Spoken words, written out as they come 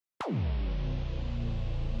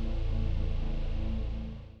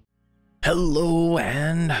Hello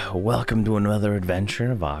and welcome to another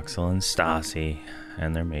adventure of Voxl and Stassi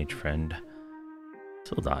and their mage friend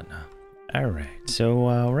Soldotna. Alright,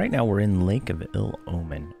 so right now we're in Lake of Ill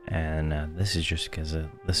Omen, and this is just because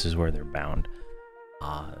this is where they're bound.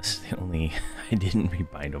 This is the only... I didn't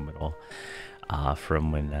rebind them at all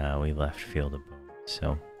from when we left Field of Bone.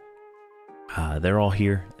 So they're all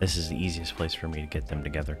here. This is the easiest place for me to get them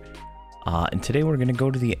together. And today we're going to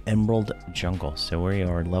go to the Emerald Jungle. So we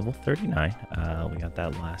are level 39. We got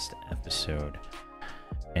that last episode.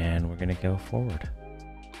 And we're going to go forward.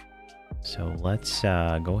 So let's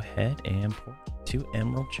go ahead and port to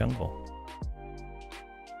Emerald Jungle.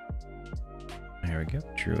 There we go.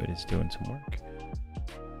 Druid is doing some work.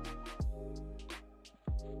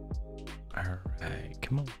 Alright,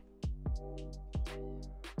 come on.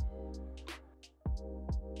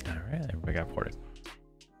 Alright, everybody got ported.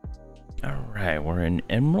 Alright, we're in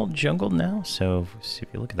Emerald Jungle now, so if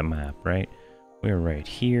you look at the map, right, we're right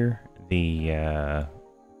here. This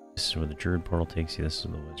is where the druid portal takes you, this is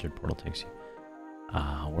where the wizard portal takes you.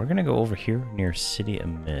 We're gonna go over here near City of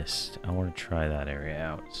Mist. I want to try that area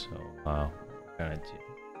out, so what we're gonna do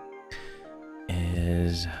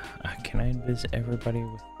is, can I invis everybody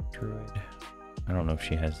with druid? I don't know if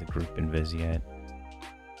she has the group invis yet.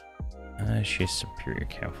 She has superior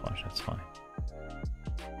camouflage, that's fine.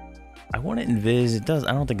 I want to invis. It does.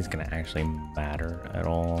 I don't think it's going to actually matter at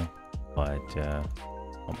all. But oh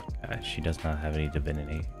my god, she does not have any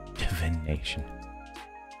divination.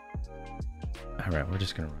 All right, we're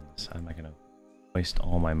just going to run this. I'm not going to waste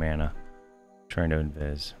all my mana trying to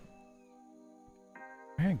invis.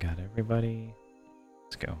 All right, got everybody.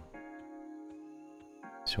 Let's go.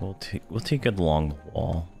 So we'll take it along the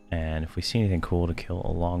wall, and if we see anything cool to kill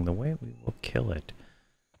along the way, we will kill it.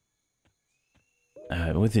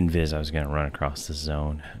 With Invis, I was going to run across the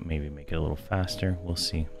zone, maybe make it a little faster. We'll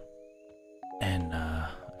see. And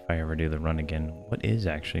if I ever do the run again, what is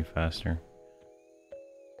actually faster?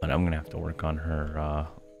 But I'm going to have to work on her,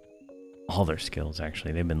 all their skills,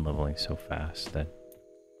 actually. They've been leveling so fast that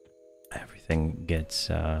everything gets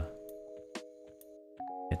behind.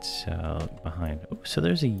 Oh, so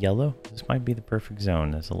there's a yellow. This might be the perfect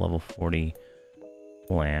zone. There's a level 40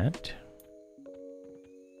 plant.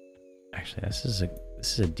 Actually, this is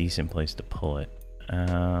a decent place to pull it.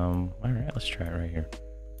 All right, let's try it right here.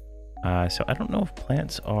 So I don't know if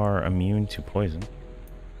plants are immune to poison.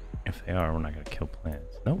 If they are, we're not gonna kill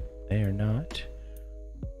plants. Nope, they are not.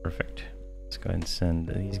 Perfect. Let's go ahead and send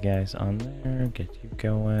these guys on there. Get you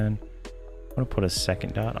going. I'm gonna put a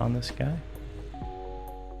second dot on this guy.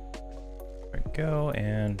 There we go,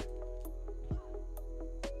 and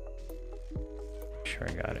make sure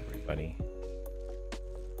I got everybody.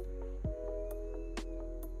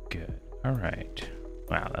 Good. All right.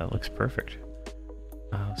 Wow, that looks perfect.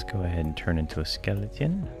 Let's go ahead and turn into a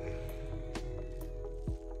skeleton.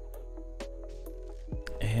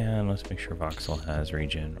 And let's make sure Voxel has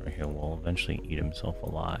regen, or he will eventually eat himself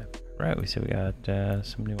alive. Right, we said we got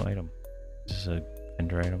some new item. This is a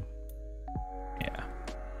vendor item. Yeah.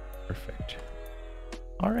 Perfect.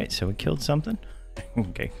 All right, so we killed something.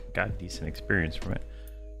 Okay, got decent experience from it.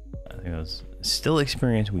 I think it was still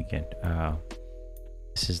experience weekend.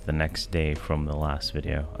 This is the next day from the last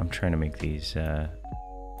video. I'm trying to make these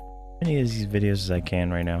many of these videos as I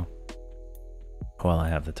can right now while I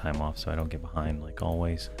have the time off, so I don't get behind like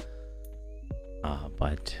always.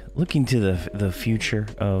 But looking to the future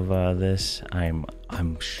of this, I'm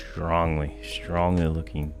strongly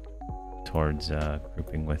looking towards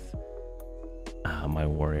grouping with my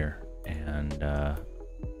warrior and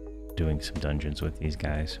doing some dungeons with these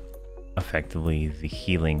guys. Effectively, the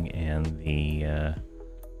healing and the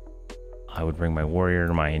I would bring my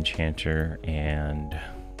warrior, my enchanter, and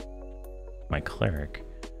my cleric,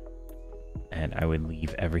 and I would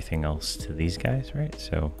leave everything else to these guys, right?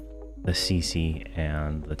 So the CC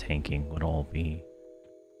and the tanking would all be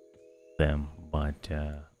them, but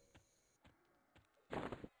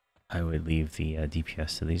I would leave the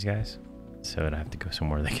DPS to these guys, so I'd have to go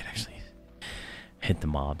somewhere they can actually hit the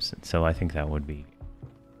mobs. And so I think that would be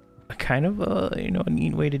a kind of a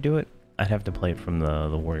neat way to do it. I'd have to play it from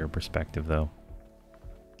the warrior perspective though,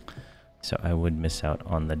 so I would miss out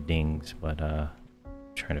on the dings, but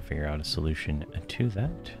trying to figure out a solution to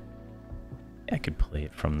that. I could play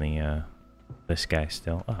it from the this guy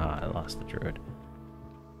still. I lost the druid.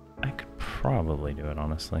 I could probably do it,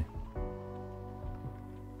 honestly.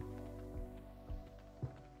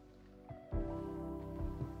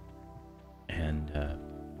 And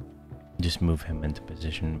just move him into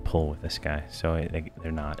position and pull with this guy, so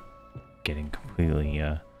they're not getting completely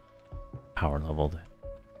power leveled.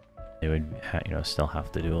 they would, you know, still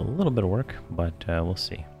have to do a little bit of work, but we'll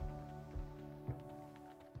see.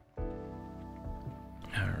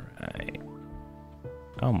 All right,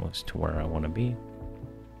 almost to where I want to be.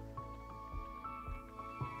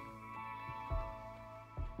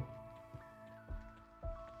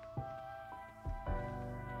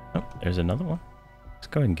 Oh, there's another one. Let's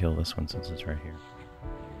go ahead and kill this one since it's right here.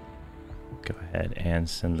 Go ahead and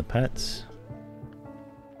send the pets,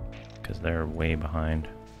 because they're way behind.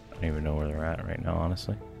 I don't even know where they're at right now,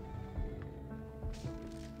 honestly.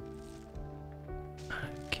 I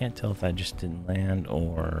can't tell if that just didn't land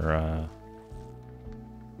or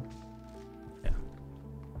yeah.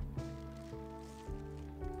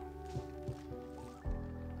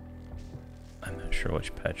 I'm not sure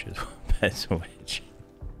which pet's which.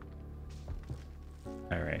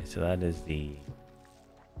 Alright, so that is the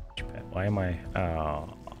pet. Why am I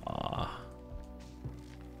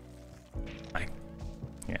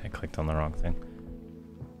yeah, I clicked on the wrong thing.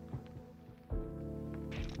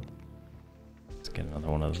 Let's get another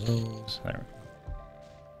one of those. There we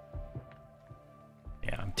go.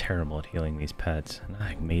 Yeah, I'm terrible at healing these pets, and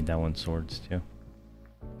I made that one swords too.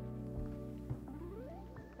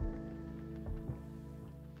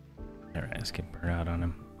 Alright, let's get burnt out on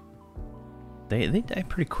him. They die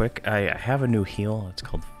pretty quick. I have a new heal. It's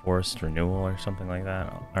called Forest Renewal or something like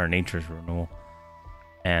that, or Nature's Renewal,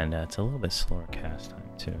 and it's a little bit slower cast time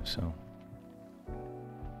too. So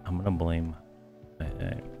I'm gonna blame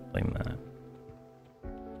that.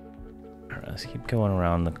 All right, let's keep going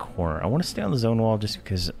around the corner. I want to stay on the zone wall just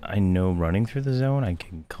because I know running through the zone I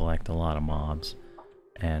can collect a lot of mobs,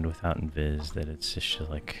 and without invis, that it's just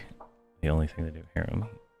like the only thing to do here.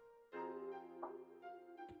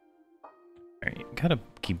 You gotta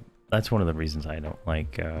keep. That's one of the reasons I don't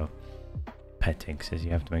like pet tanks, is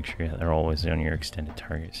you have to make sure they're always on your extended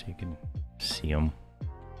target so you can see them.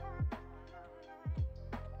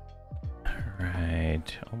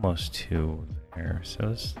 Alright, almost to there. So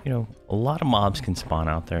it's, you know, a lot of mobs can spawn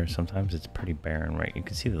out there. Sometimes it's pretty barren, right? You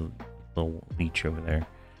can see the little leech over there.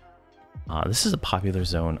 This is a popular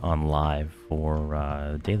zone on live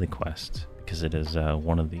for daily quests, because it is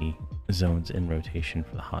one of the zones in rotation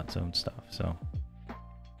for the hot zone stuff. So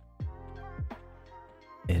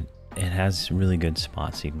it has really good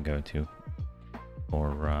spots you can go to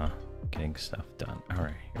for getting stuff done. All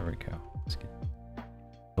right, here we go. Let's get.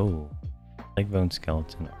 Oh, leg bone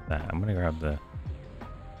skeleton. That I'm gonna grab the.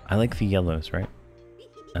 I like the yellows, right?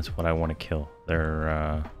 That's what I want to kill. They're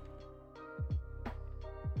a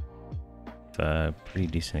pretty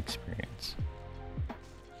decent experience.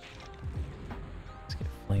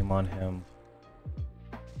 Flame on him.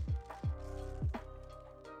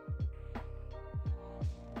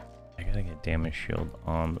 I gotta get damage shield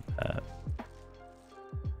on the pet.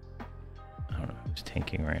 I don't know who's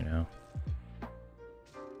tanking right now.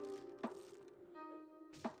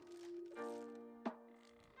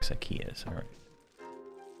 Looks like he is. Alright.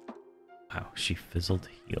 Wow, she fizzled to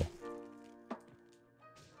heal.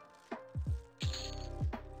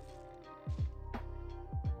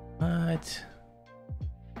 What?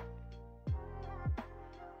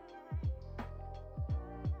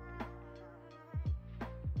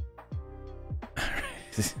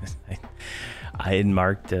 I had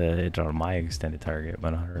marked it on my extended target, but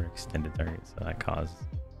not her extended target, so that caused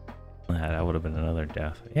that would have been another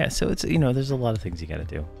death. Yeah, so it's, you know, there's a lot of things you got to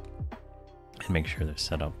do and make sure they're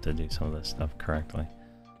set up to do some of this stuff correctly.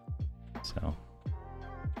 So, all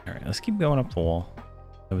right, let's keep going up the wall.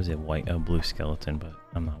 That was a blue skeleton, but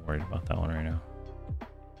I'm not worried about that one right now.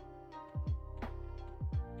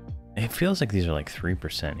 It feels like these are like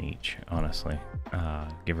 3% each, honestly,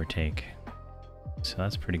 give or take. So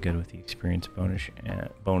that's pretty good with the experience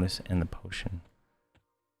bonus and the potion.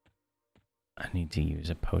 I need to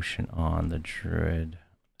use a potion on the druid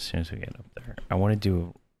as soon as we get up there. I want to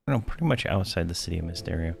do, you know, pretty much outside the City of Mist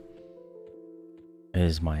area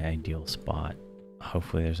is my ideal spot.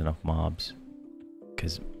 Hopefully there's enough mobs,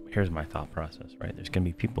 because here's my thought process, right? There's going to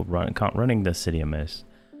be people running the City of Mist.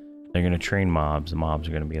 They're going to train mobs. The mobs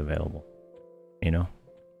are going to be available, you know?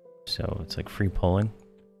 So it's like free pulling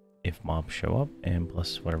if mobs show up, and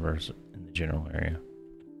plus whatever's in the general area.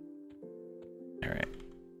 All right,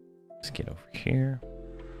 let's get over here.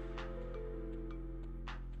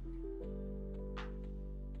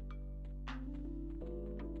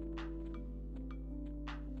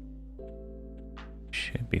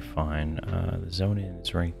 Should be fine. The zone in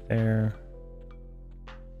is right there.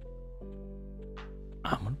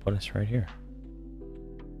 I'm gonna put us right here.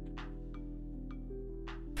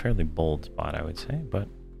 Fairly bold spot, I would say, but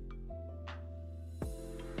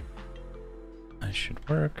that should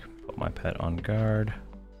work. Put my pet on guard.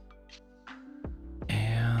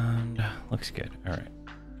 looks good. All right.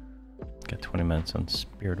 Got 20 minutes on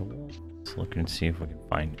Spirit of Wolf. Let's look and see if we can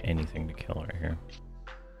find anything to kill right here.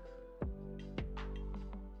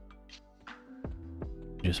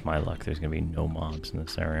 Just my luck, there's gonna be no mobs in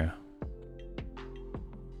this area.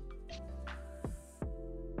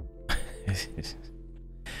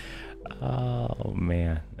 Oh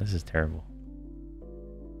man, this is terrible.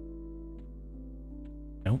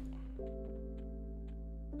 Nope.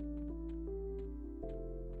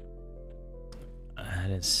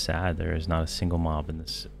 That is sad. There is not a single mob in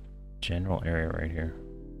this general area right here.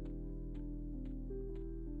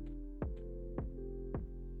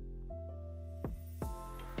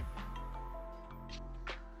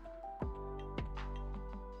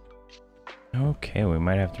 Okay, we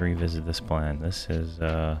might have to revisit this plan. This is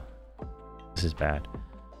bad.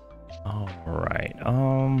 All right.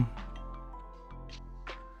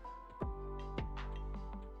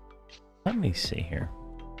 Let me see here.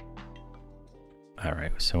 All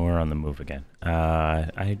right, so we're on the move again.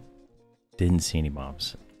 I didn't see any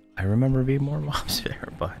mobs. I remember being more mobs there,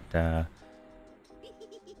 but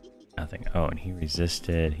nothing. Oh, and he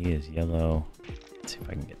resisted. He is yellow. Let's see if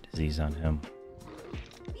I can get disease on him.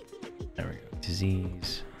 There we go.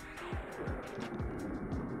 Disease.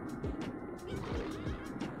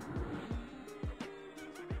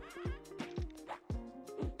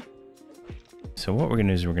 So what we're gonna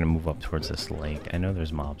do is we're gonna move up towards this lake. I know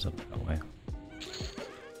there's mobs up that way.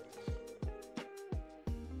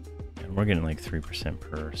 And we're getting like 3%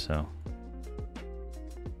 per, so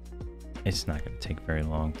it's not gonna take very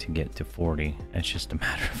long to get to 40. It's just a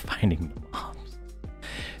matter of finding the mobs.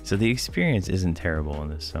 So the experience isn't terrible in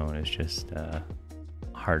this zone. It's just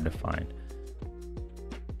hard to find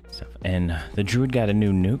stuff. And the druid got a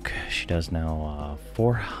new nuke. She does now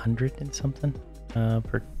 400 and something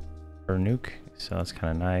per nuke. So that's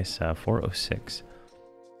kind of nice. 406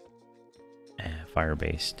 fire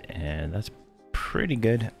based, and that's pretty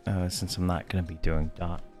good since I'm not going to be doing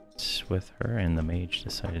dots with her. And the mage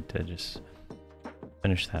decided to just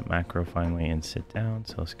finish that macro finally and sit down.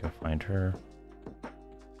 So let's go find her.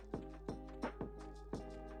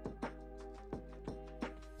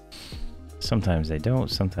 Sometimes they don't,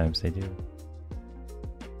 sometimes they do.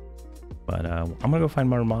 But I'm gonna go find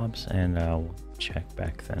more mobs and we'll check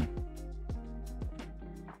back then.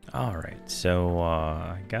 Alright, so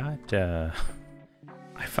I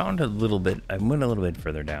found a little bit, I went a little bit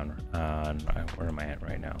further down. Where am I at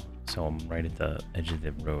right now? So I'm right at the edge of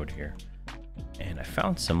the road here. And I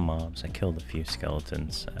found some mobs. I killed a few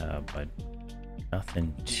skeletons, but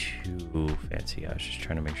nothing too fancy. I was just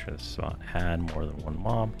trying to make sure the spot had more than one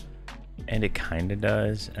mob. And it kind of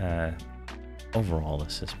does. Overall,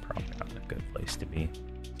 this is probably not a good place to be.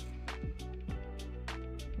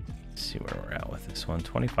 Let's see where we're at with this one.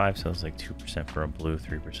 25, so it's like 2% for a blue,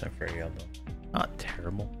 3% for a yellow. Not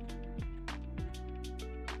terrible.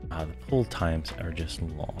 The pull times are just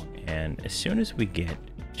long. And as soon as we get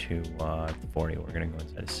to 40, we're going to go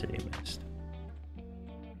inside a city mist.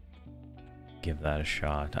 Give that a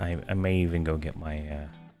shot. I may even go get my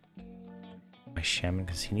my shaman,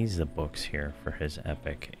 because he needs the books here for his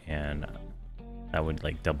epic, and that would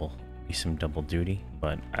like be some double duty,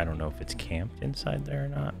 but I don't know if it's camped inside there or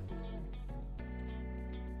not,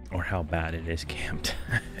 or how bad it is camped.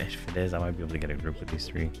 If it is, I might be able to get a group with these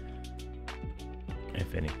three,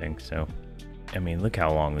 if anything. So I mean, look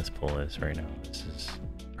how long this pull is right now. This is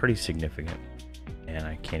pretty significant, and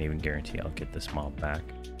I can't even guarantee I'll get this mob back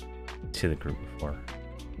to the group before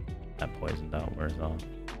that poison dot wears off.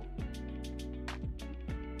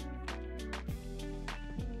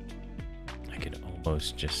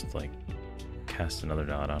 Almost just like cast another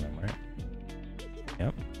dot on him, right?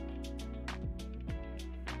 Yep.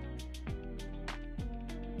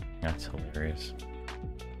 That's hilarious.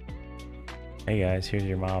 Hey guys, here's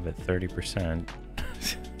your mob at 30%.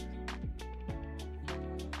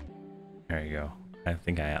 There you go. I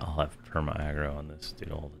think I'll have perma aggro on this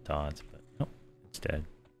dude, all the dots, but nope, it's dead.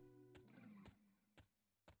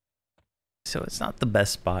 So it's not the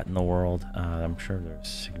best spot in the world. I'm sure there's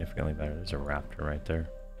significantly better. There's a raptor right there.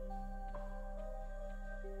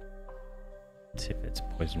 Let's see if it's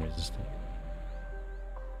poison resistant.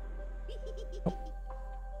 Oh.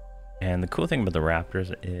 And the cool thing about the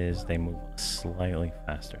raptors is they move slightly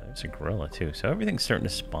faster. There's a gorilla too. So everything's starting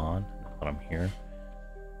to spawn now that I'm here.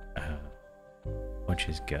 Which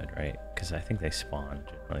is good, right? Because I think they spawn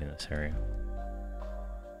generally in this area.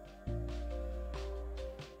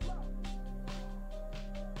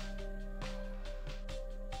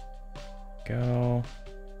 Go.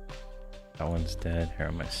 That one's dead. Here,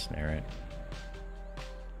 I'm gonna snare it.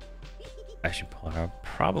 I should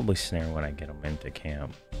probably snare when I get them into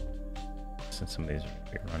camp. since some of these are going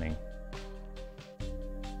to be running.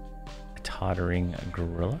 A tottering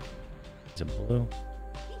gorilla. Is it blue?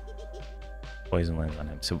 Poison lands on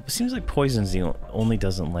him. So it seems like poison's the only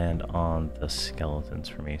doesn't land on the skeletons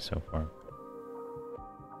for me so far.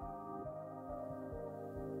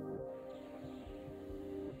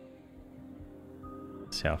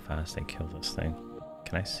 Let's see how fast they kill this thing.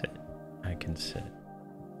 Can I sit? I can sit.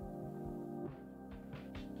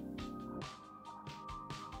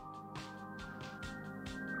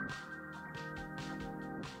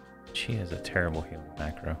 She has a terrible healing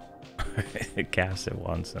macro. It casts it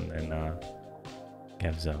once and then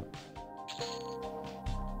gives up.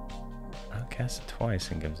 I'll cast it twice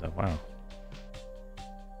and gives up. Wow.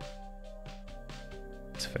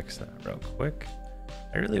 Let's fix that real quick.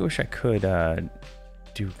 I really wish I could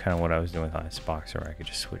do kind of what I was doing with Icebox, or I could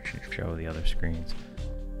just switch and show the other screens.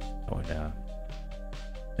 That would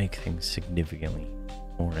make things significantly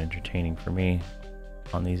more entertaining for me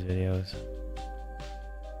on these videos.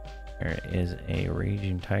 There is a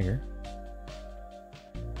raging tiger.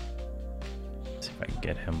 Let's see if I can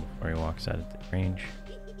get him before he walks out of the range.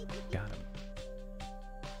 Got him.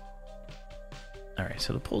 Alright,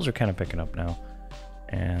 so the pulls are kind of picking up now.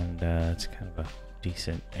 And it's kind of a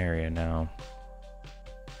decent area now.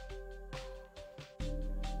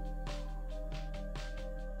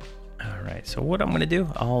 Alright, so what I'm going to do,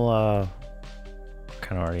 I'll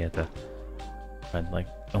kind of already at the,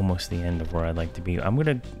 almost the end of where I'd like to be. I'm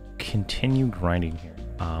going to continue grinding here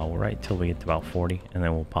right till we get to about 40, and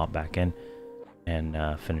then we'll pop back in and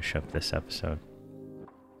finish up this episode.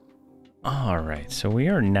 Alright, so we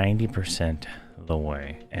are 90% the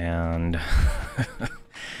way, and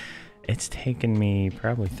it's taken me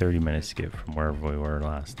probably 30 minutes to get from wherever we were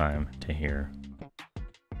last time to here.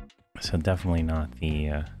 So definitely not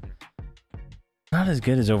the not as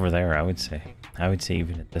good as over there, I would say. I would say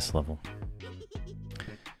even at this level.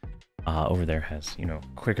 Over there has, you know,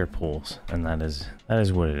 quicker pulls, and that is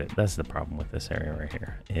what it is. That's the problem with this area right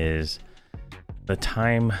here, is the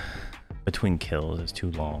time between kills is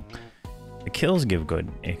too long. The kills give good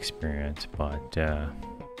experience, but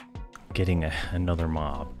getting another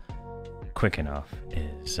mob quick enough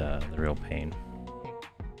is the real pain.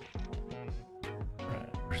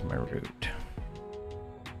 Alright, where's my route?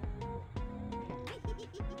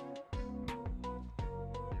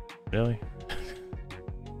 Really?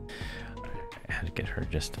 I had to get her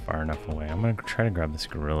just far enough away. I'm gonna try to grab this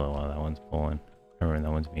gorilla while that one's pulling, or when that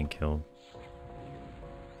one's being killed.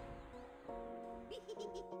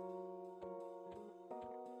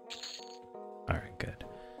 Alright, good.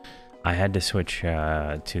 I had to switch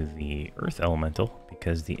to the earth elemental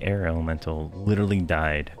because the air elemental literally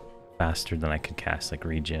died faster than I could cast like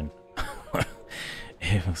regen.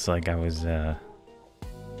 It was like I was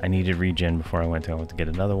I needed regen before I went to get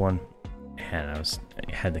another one, and I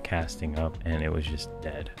had the casting up and it was just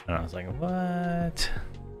dead, and I was like, what?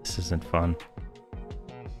 This isn't fun.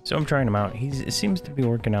 So I'm trying him out. It seems to be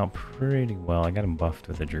working out pretty well. I got him buffed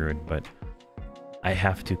with a druid, but I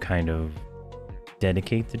have to kind of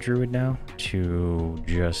dedicate the druid now to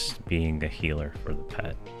just being a healer for the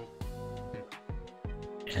pet,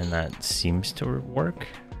 and that seems to work.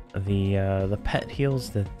 The pet heals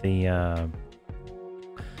that the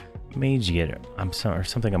mage get, or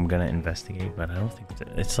something I'm gonna investigate, but I don't think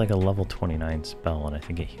it's like a level 29 spell, and I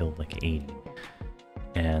think it healed like 80,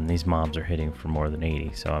 and these mobs are hitting for more than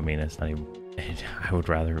 80, so I mean, it's not even,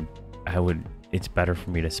 it's better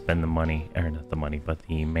for me to spend the money, or not the money, but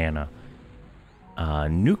the mana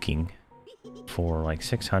nuking for like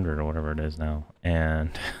 600 or whatever it is now,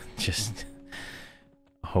 and just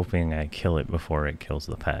hoping I kill it before it kills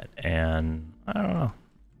the pet. And I don't know,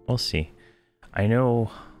 we'll see. I know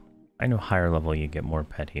higher level you get more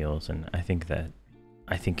pet heals, and I think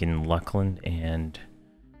in Luckland and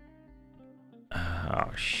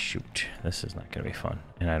oh shoot, this is not gonna be fun,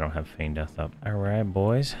 and I don't have Feign Death up. All right,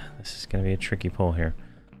 boys, this is gonna be a tricky pull here.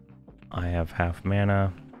 I have half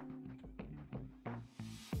mana.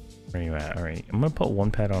 Where are you at? All right, I'm gonna put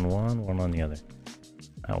one pet on one on the other.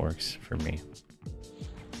 That works for me.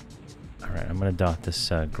 All right, I'm gonna dot this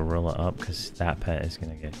gorilla up because that pet is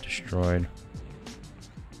gonna get destroyed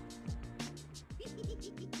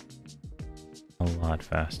a lot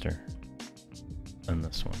faster than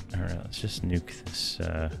this one. All right, let's just nuke this.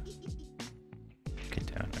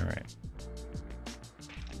 Get down. All right.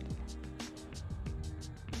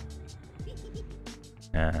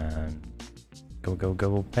 And go, go,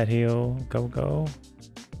 go, pet heal. Go, go.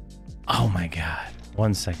 Oh my god.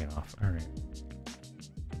 1 second off. All right.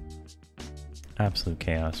 Absolute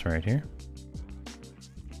chaos right here.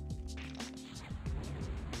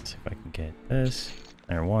 Let's see if I can get this.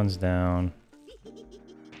 There, one's down.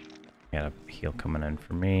 Got a heal coming in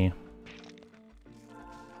for me.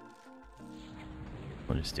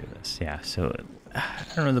 We'll just do this. Yeah, so I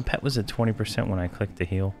don't know, the pet was at 20% when I clicked the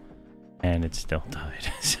heal, and it still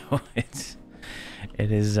died. So it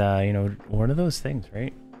is you know, one of those things,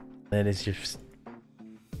 right? That is just,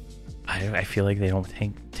 I feel like they don't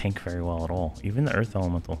tank very well at all. Even the earth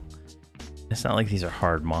elemental. It's not like these are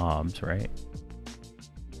hard mobs, right?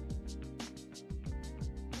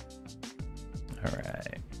 All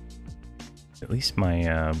right. At least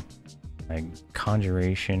my my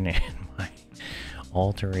conjuration and my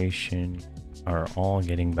alteration are all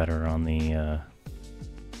getting better on the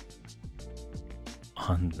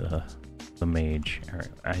mage. All right,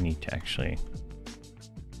 I need to actually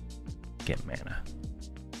get mana.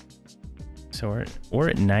 So we're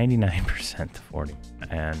at 99% to 40,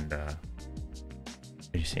 and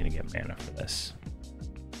I just need to get mana for this.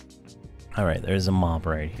 All right, there's a mob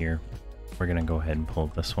right here. We're gonna go ahead and pull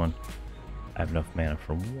this one. I have enough mana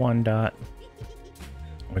for 1 dot,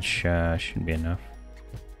 which should be enough.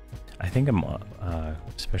 I think I'm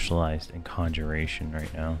specialized in conjuration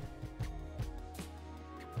right now.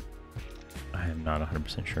 I am not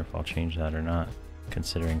 100% sure if I'll change that or not,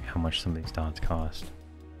 considering how much some of these dots cost.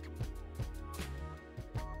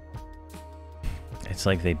 It's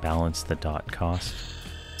like they balance the dot cost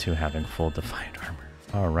to having full defined armor.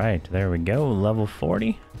 All right, there we go, level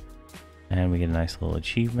 40. And we get a nice little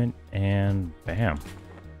achievement, and bam,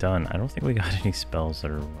 done. I don't think we got any spells that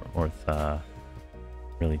are worth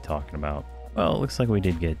really talking about. Well, it looks like we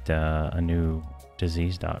did get a new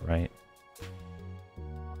disease dot, right?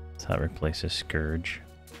 So that replaces Scourge.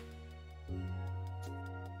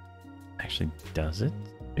 Actually, does it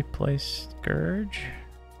replace Scourge?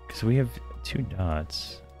 Because we have 2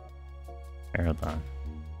 dots. Hold on.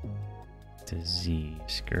 Disease,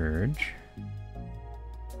 Scourge.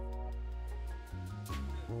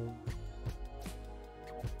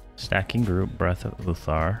 Stacking group, Breath of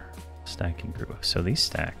Uthar. Stacking group. So these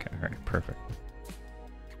stack. Alright, perfect.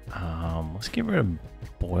 Let's get rid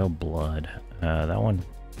of Boil Blood. That one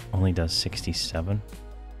only does 67.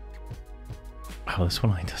 Oh, this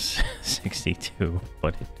one only does 62,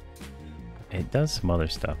 but it does some other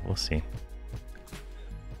stuff. We'll see.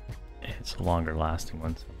 It's a longer lasting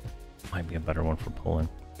one, so might be a better one for pulling.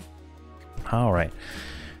 Alright.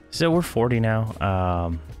 So we're 40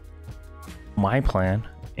 now. My plan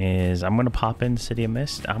is I'm going to pop in City of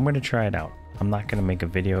Mist. I'm going to try it out. I'm not going to make a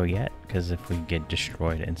video yet, because if we get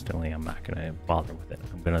destroyed instantly, I'm not going to bother with it.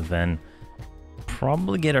 I'm going to then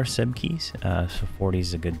probably get our Seb keys. So 40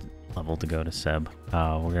 is a good level to go to Seb.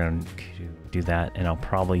 We're going to do that, and I'll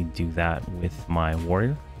probably do that with my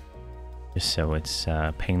warrior, just so it's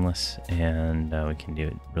painless, and we can do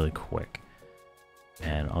it really quick.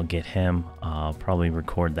 And I'll get him. I'll probably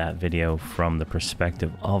record that video from the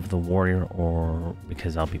perspective of the warrior, or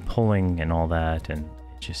because I'll be pulling and all that, and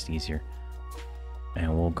it's just easier.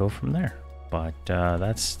 And we'll go from there. But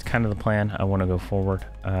that's kind of the plan. I want to go forward.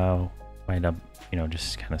 Wind up, you know,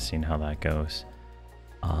 just kind of seeing how that goes.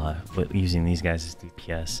 But using these guys as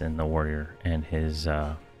DPS, and the warrior and his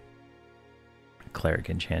cleric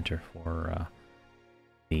enchanter for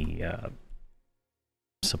the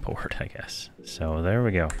support, I guess. So there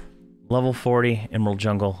we go. Level 40, Emerald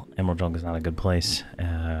Jungle. Emerald Jungle is not a good place.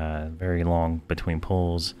 Very long between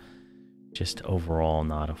pulls. Just overall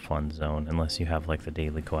not a fun zone, unless you have like the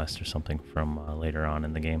daily quest or something from later on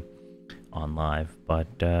in the game on live. But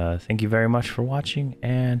thank you very much for watching,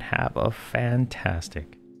 and have a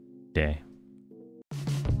fantastic day.